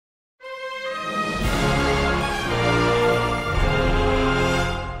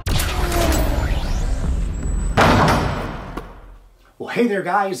Well, hey there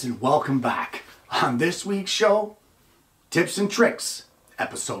guys, and welcome back. On this week's show, Tips and Tricks,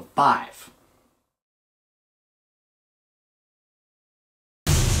 episode 5.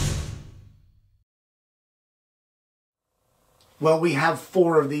 Well, we have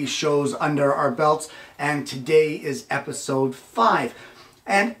 4 of these shows under our belts, and today is episode 5.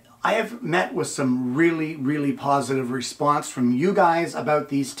 And I have met with some really positive response from you guys about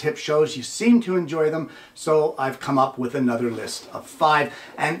these tip shows. You seem to enjoy them, so I've come up with another list of 5.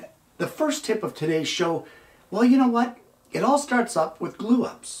 And the first tip of today's show, well, you know what? It all starts up with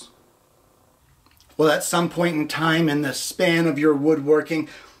glue-ups. Well, at some point in time in the span of your woodworking,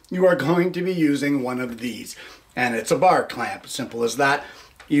 you are going to be using one of these. And it's a bar clamp, simple as that.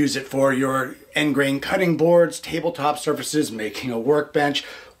 Use it for your end grain cutting boards, tabletop surfaces, making a workbench,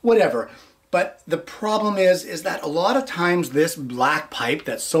 whatever. But the problem is that a lot of times this black pipe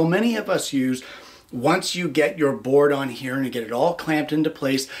that so many of us use, once you get your board on here and you get it all clamped into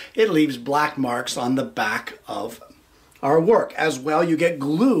place, it leaves black marks on the back of our work. As well, you get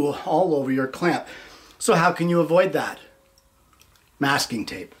glue all over your clamp. So how can you avoid that? Masking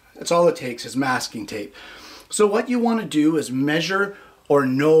tape. That's all it takes is masking tape. So what you want to do is measure or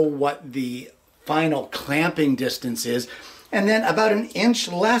know what the final clamping distance is, and then about an inch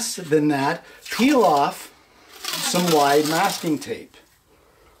less than that, peel off some wide masking tape.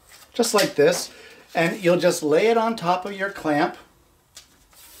 Just like this. And you'll just lay it on top of your clamp,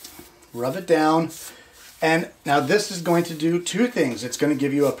 rub it down, and now this is going to do 2 things. It's going to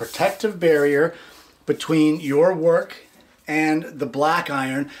give you a protective barrier between your work and the black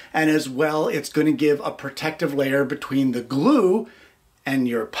iron, and as well it's going to give a protective layer between the glue and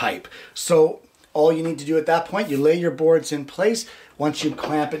your pipe. So all you need to do at that point, you lay your boards in place. Once you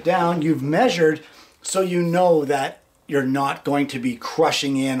clamp it down, you've measured, so you know that you're not going to be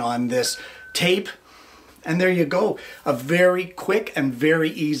crushing in on this tape. And there you go, a very quick and very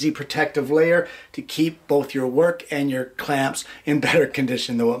easy protective layer to keep both your work and your clamps in better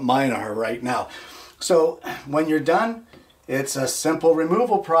condition than what mine are right now. So when you're done, it's a simple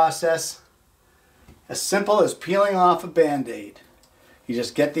removal process, as simple as peeling off a Band-Aid. You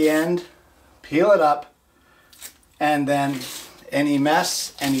just get the end, peel it up, and then any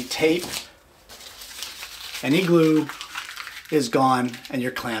mess, any tape, any glue is gone, and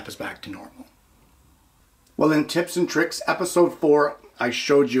your clamp is back to normal. Well, in Tips and Tricks episode 4, I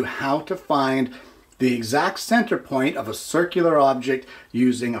showed you how to find the exact center point of a circular object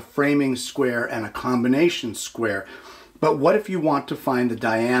using a framing square and a combination square. But what if you want to find the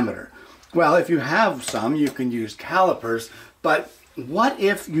diameter? Well, if you have some, you can use calipers, but what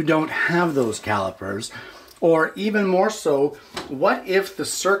if you don't have those calipers? Or even more so, what if the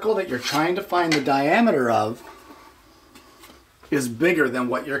circle that you're trying to find the diameter of is bigger than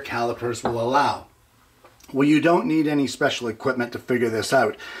what your calipers will allow? Well, you don't need any special equipment to figure this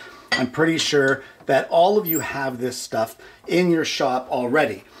out. I'm pretty sure that all of you have this stuff in your shop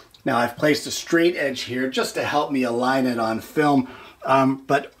already. Now, I've placed a straight edge here just to help me align it on film,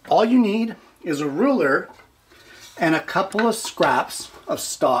 but all you need is a ruler and a couple of scraps of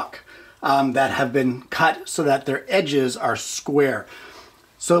stock that have been cut so that their edges are square.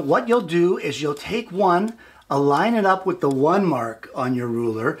 So what you'll do is you'll take one, align it up with the 1 mark on your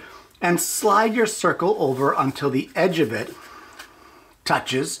ruler, and slide your circle over until the edge of it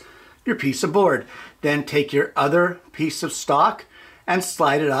touches your piece of board. Then take your other piece of stock and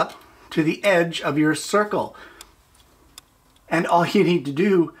slide it up to the edge of your circle. And all you need to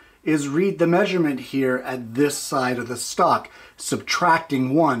do is read the measurement here at this side of the stock,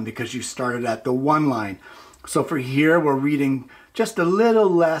 subtracting 1 because you started at the 1 line. So for here, we're reading just a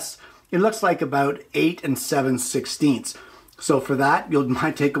little less. It looks like about 8 7/16. So for that, you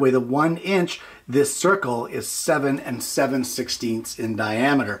might take away the 1 inch. This circle is 7 7/16 in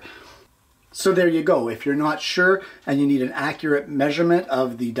diameter. So there you go. If you're not sure and you need an accurate measurement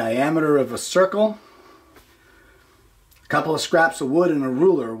of the diameter of a circle, a couple of scraps of wood and a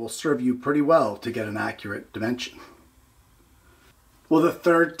ruler will serve you pretty well to get an accurate dimension. Well, the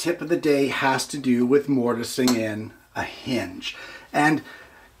third tip of the day has to do with mortising in a hinge. And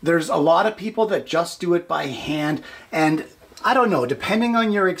there's a lot of people that just do it by hand, and I don't know, depending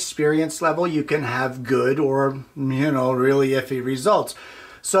on your experience level, you can have good or, really iffy results.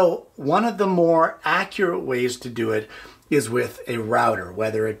 So one of the more accurate ways to do it is with a router,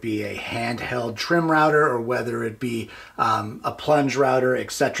 whether it be a handheld trim router or whether it be a plunge router,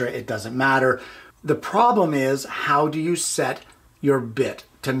 etc. It doesn't matter. The problem is, how do you set your bit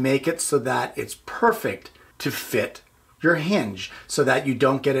to make it so that it's perfect to fit your hinge, so that you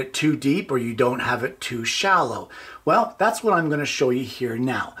don't get it too deep or you don't have it too shallow? Well, that's what I'm going to show you here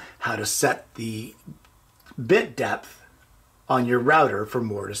now, how to set the bit depth on your router for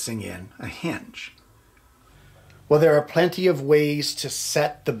mortising in a hinge. Well, there are plenty of ways to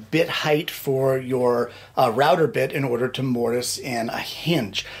set the bit height for your router bit in order to mortise in a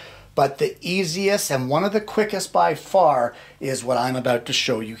hinge. But the easiest and one of the quickest by far is what I'm about to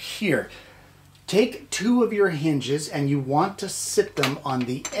show you here. Take two of your hinges and you want to sit them on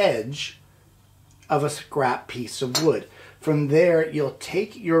the edge of a scrap piece of wood. From there, you'll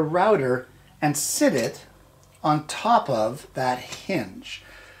take your router and sit it on top of that hinge.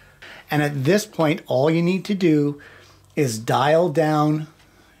 And at this point, all you need to do is dial down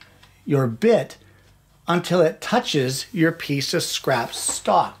your bit until it touches your piece of scrap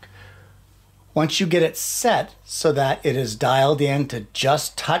stock. Once you get it set so that it is dialed in to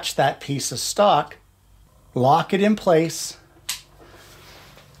just touch that piece of stock, lock it in place,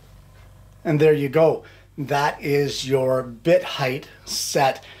 and there you go. That is your bit height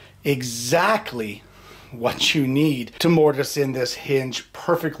set exactly what you need to mortise in this hinge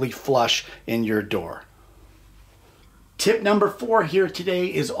perfectly flush in your door. Tip number 4 here today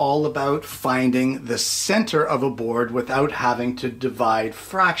is all about finding the center of a board without having to divide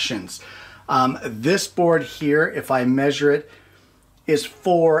fractions. This board here, if I measure it, is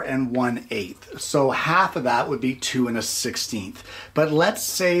 4 1/8. So half of that would be 2 1/16. But let's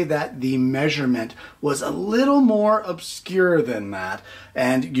say that the measurement was a little more obscure than that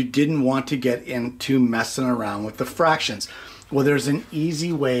and you didn't want to get into messing around with the fractions. Well, there's an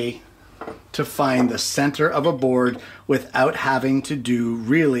easy way to find the center of a board without having to do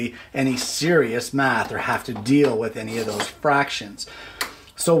really any serious math or have to deal with any of those fractions.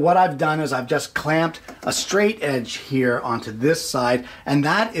 So what I've done is I've just clamped a straight edge here onto this side, and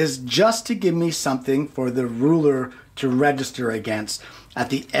that is just to give me something for the ruler to register against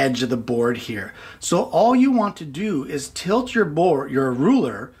at the edge of the board here. So all you want to do is tilt your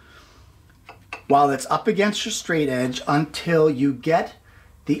ruler while it's up against your straight edge until you get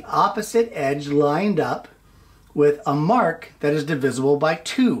the opposite edge lined up with a mark that is divisible by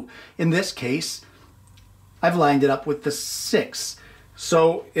 2. In this case, I've lined it up with the 6.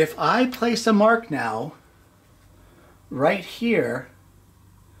 So if I place a mark now right here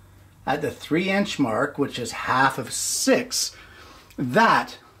at the 3-inch mark, which is half of 6,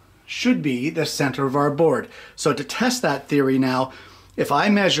 that should be the center of our board. So to test that theory now, if I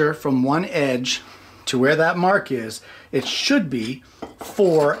measure from one edge to where that mark is, it should be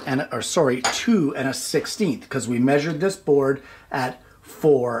 2 1/16, because we measured this board at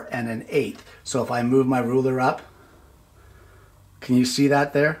 4 1/8. So if I move my ruler up, can you see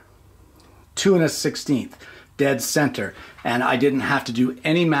that there? 2 1/16, dead center. And I didn't have to do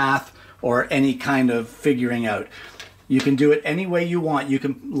any math or any kind of figuring out. You can do it any way you want. You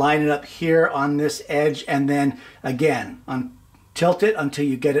can line it up here on this edge and then again, tilt it until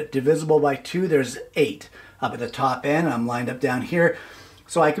you get it divisible by 2. There's 8 up at the top end. I'm lined up down here.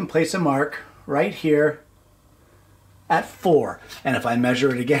 So I can place a mark right here at 4. And if I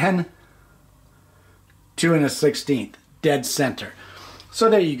measure it again, 2 1/16. Dead center. So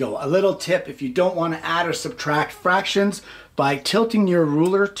there you go. A little tip if you don't want to add or subtract fractions, by tilting your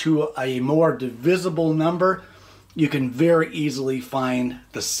ruler to a more divisible number, you can very easily find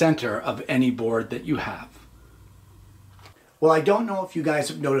the center of any board that you have. Well, I don't know if you guys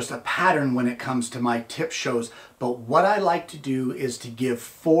have noticed a pattern when it comes to my tip shows, but what I like to do is to give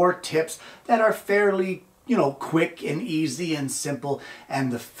 4 tips that are fairly quick and easy and simple, and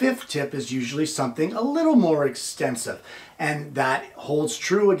the 5th tip is usually something a little more extensive, and that holds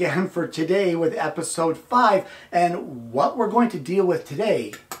true again for today with episode 5. And what we're going to deal with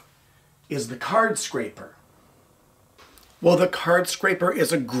today is the card scraper. Well, the card scraper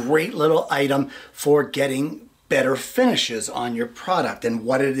is a great little item for getting better finishes on your product, and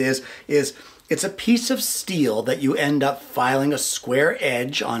what it is it's a piece of steel that you end up filing a square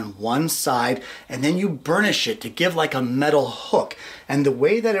edge on one side, and then you burnish it to give like a metal hook. And the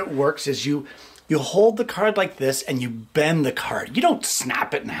way that it works is you hold the card like this and you bend the card. You don't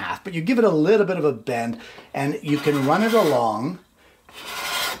snap it in half, but you give it a little bit of a bend, and you can run it along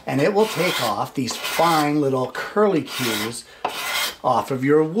and it will take off these fine little curly cues off of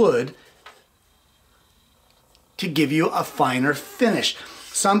your wood to give you a finer finish.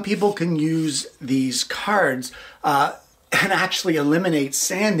 Some people can use these cards and actually eliminate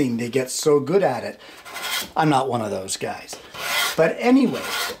sanding. They get so good at it. I'm not one of those guys. But anyway,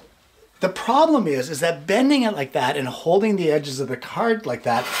 the problem is that bending it like that and holding the edges of the card like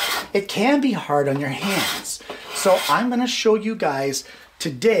that, it can be hard on your hands. So I'm going to show you guys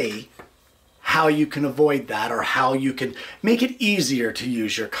today how you can avoid that, or how you can make it easier to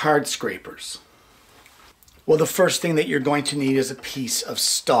use your card scrapers. Well, the first thing that you're going to need is a piece of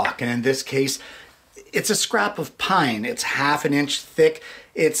stock, and in this case, it's a scrap of pine. It's 1/2 inch thick.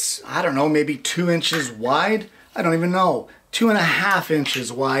 It's, I don't know, maybe 2 inches wide. I don't even know. 2.5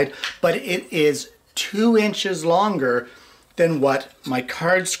 inches wide, but it is 2 inches longer than what my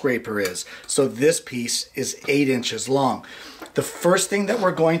card scraper is. So this piece is 8 inches long. The first thing that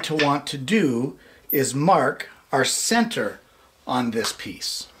we're going to want to do is mark our center on this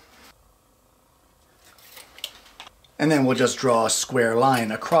piece. And then we'll just draw a square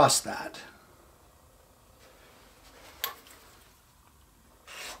line across that.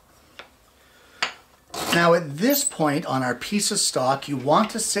 Now at this point on our piece of stock, you want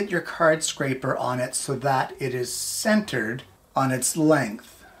to sit your card scraper on it so that it is centered on its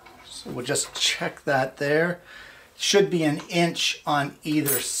length. So we'll just check that there. Should be 1 inch on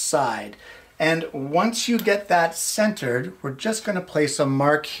either side. And once you get that centered, we're just going to place a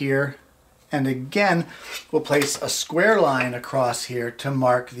mark here. And again, we'll place a square line across here to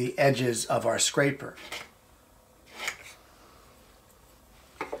mark the edges of our scraper.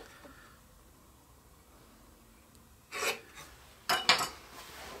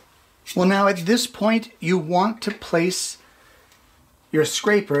 Well, now at this point, you want to place your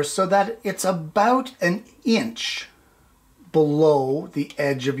scraper so that it's about 1 inch below the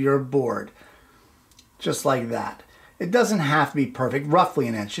edge of your board. Just like that. It doesn't have to be perfect, roughly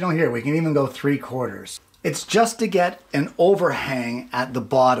 1 inch. You know, here, we can even go 3/4. It's just to get an overhang at the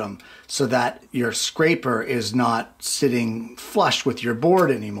bottom so that your scraper is not sitting flush with your board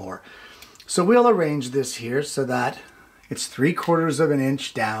anymore. So we'll arrange this here so that it's 3/4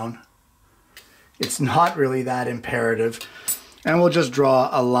 inch down. It's not really that imperative. And we'll just draw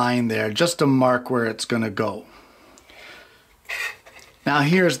a line there just to mark where it's going to go. Now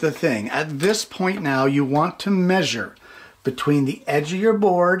here's the thing. At this point now, you want to measure between the edge of your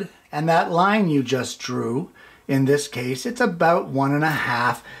board and that line you just drew. In this case, it's about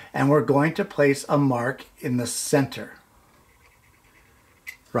 1.5, and we're going to place a mark in the center.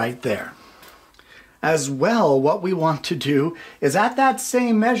 Right there. As well, what we want to do is at that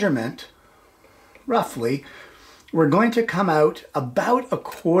same measurement, roughly, we're going to come out about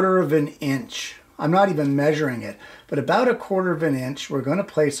 1/4 inch. I'm not even measuring it, but about 1/4 inch. We're going to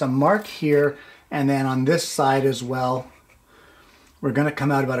place a mark here, and then on this side as well, we're going to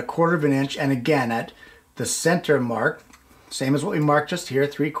come out about 1/4 inch. And again, at the center mark, same as what we marked just here,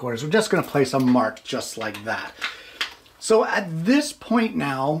 3/4. We're just going to place a mark just like that. So at this point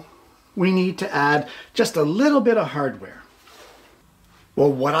now, we need to add just a little bit of hardware. Well,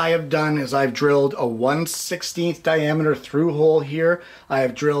 what I have done is I've drilled a 1/16 diameter through hole here. I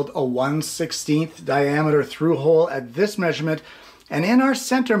have drilled a 1/16 diameter through hole at this measurement. And in our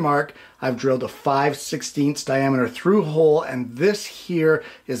center mark, I've drilled a 5/16 diameter through hole. And this here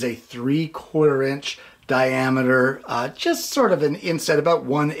is a 3/4 inch diameter, just sort of an inset, about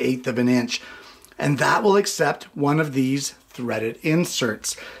 1/8 of an inch. And that will accept one of these threaded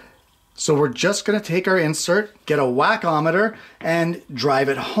inserts. So we're just going to take our insert, get a whackometer, and drive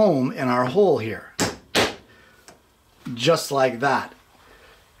it home in our hole here. Just like that.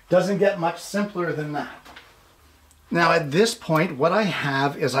 Doesn't get much simpler than that. Now at this point, what I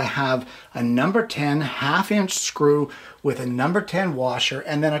have is I have a number 10 1/2 inch screw with a number 10 washer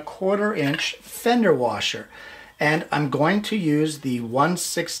and then a 1/4 inch fender washer. And I'm going to use the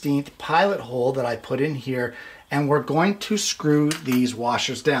 1/16 pilot hole that I put in here, and we're going to screw these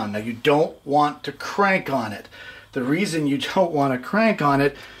washers down. Now you don't want to crank on it. The reason you don't want to crank on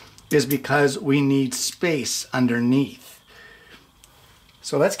it is because we need space underneath.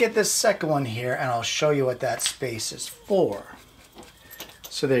 So let's get this second one here and I'll show you what that space is for.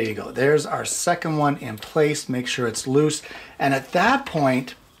 So there you go. There's our second one in place. Make sure it's loose. And at that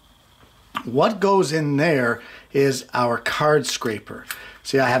point, what goes in there is our card scraper.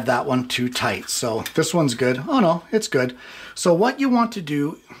 See, I have that one too tight. So this one's good. Oh no, it's good. So what you want to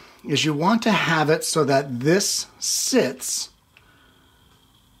do is you want to have it so that this sits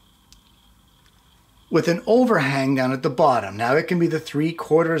with an overhang down at the bottom. Now it can be the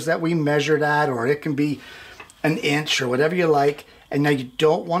 3/4 that we measured at, or it can be 1 inch or whatever you like. And now you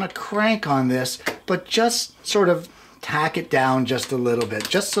don't want to crank on this, but just sort of tack it down just a little bit,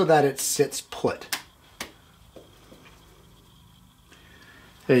 just so that it sits put.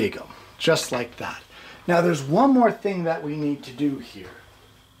 There you go, just like that. Now there's one more thing that we need to do here.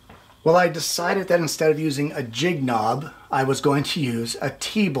 Well, I decided that instead of using a jig knob, I was going to use a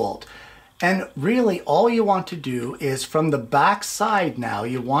T-bolt. And really all you want to do is from the back side now,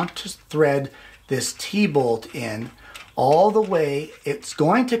 you want to thread this T-bolt in all the way. It's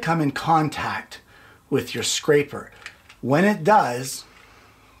going to come in contact with your scraper. When it does,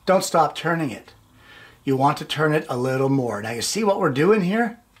 don't stop turning it. You want to turn it a little more. Now you see what we're doing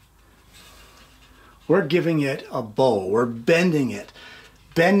here? we're giving it a bow. We're bending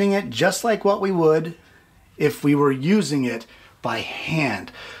it just like what we would if we were using it by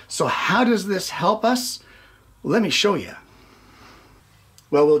hand. So how does this help us? Let me show you.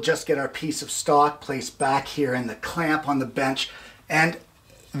 Well, we'll just get our piece of stock placed back here in the clamp on the bench, and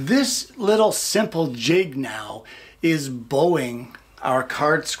this little simple jig now is bowing our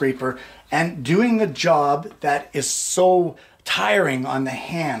card scraper and doing the job that is so tiring on the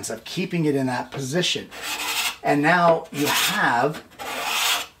hands of keeping it in that position. And now you have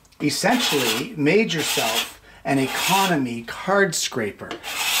essentially made yourself an economy card scraper.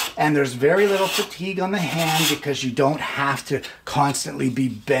 And there's very little fatigue on the hand because you don't have to constantly be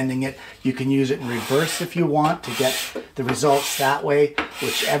bending it. You can use it in reverse if you want to get the results that way,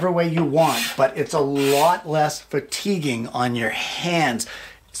 whichever way you want, but it's a lot less fatiguing on your hands,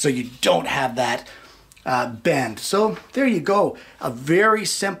 so you don't have that bend. So there you go, a very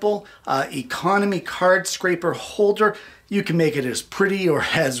simple economy card scraper holder. You can make it as pretty or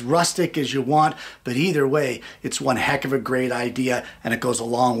as rustic as you want, but either way, it's one heck of a great idea, and it goes a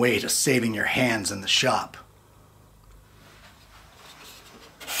long way to saving your hands in the shop.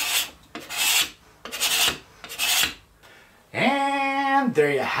 And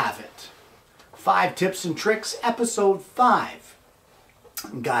there you have it. 5 tips and tricks, episode 5.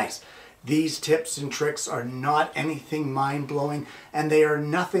 Guys, these tips and tricks are not anything mind-blowing, and they are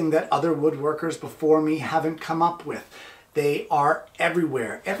nothing that other woodworkers before me haven't come up with. They are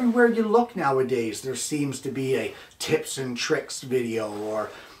everywhere. Everywhere you look nowadays, there seems to be a tips and tricks video, or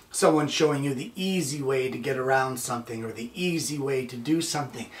someone showing you the easy way to get around something, or the easy way to do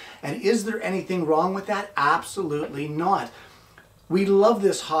something. And is there anything wrong with that? Absolutely not. We love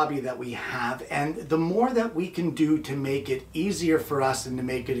this hobby that we have, and the more that we can do to make it easier for us and to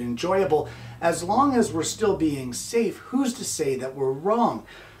make it enjoyable, as long as we're still being safe, who's to say that we're wrong?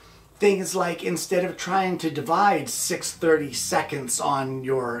 Things like, instead of trying to divide 6/30 seconds on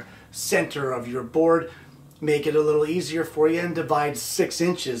your center of your board, make it a little easier for you and divide 6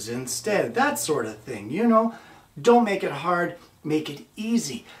 inches instead. That sort of thing, you know? Don't make it hard, make it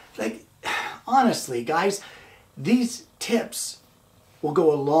easy. Like, honestly, guys, these tips will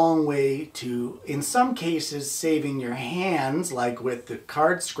go a long way to, in some cases, saving your hands, like with the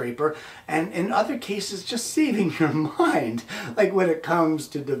card scraper, and in other cases, just saving your mind, like when it comes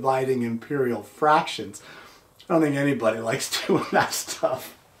to dividing imperial fractions. I don't think anybody likes doing that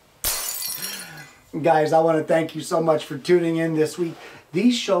stuff. Guys, I want to thank you so much for tuning in this week.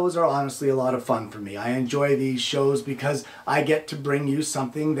 These shows are honestly a lot of fun for me. I enjoy these shows because I get to bring you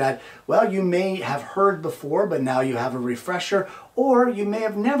something that, well, you may have heard before, but now you have a refresher, or you may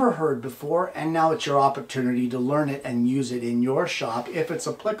have never heard before, and now it's your opportunity to learn it and use it in your shop if it's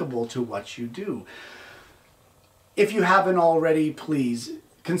applicable to what you do. If you haven't already, please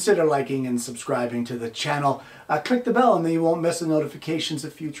consider liking and subscribing to the channel. Click the bell and then you won't miss the notifications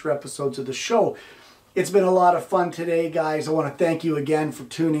of future episodes of the show. It's been a lot of fun today, guys. I want to thank you again for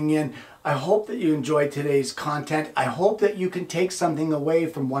tuning in. I hope that you enjoyed today's content. I hope that you can take something away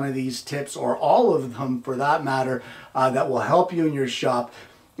from one of these tips, or all of them for that matter, that will help you in your shop.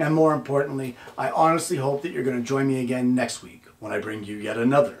 And more importantly, I honestly hope that you're going to join me again next week when I bring you yet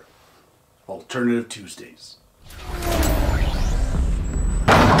another Alternative Tuesdays.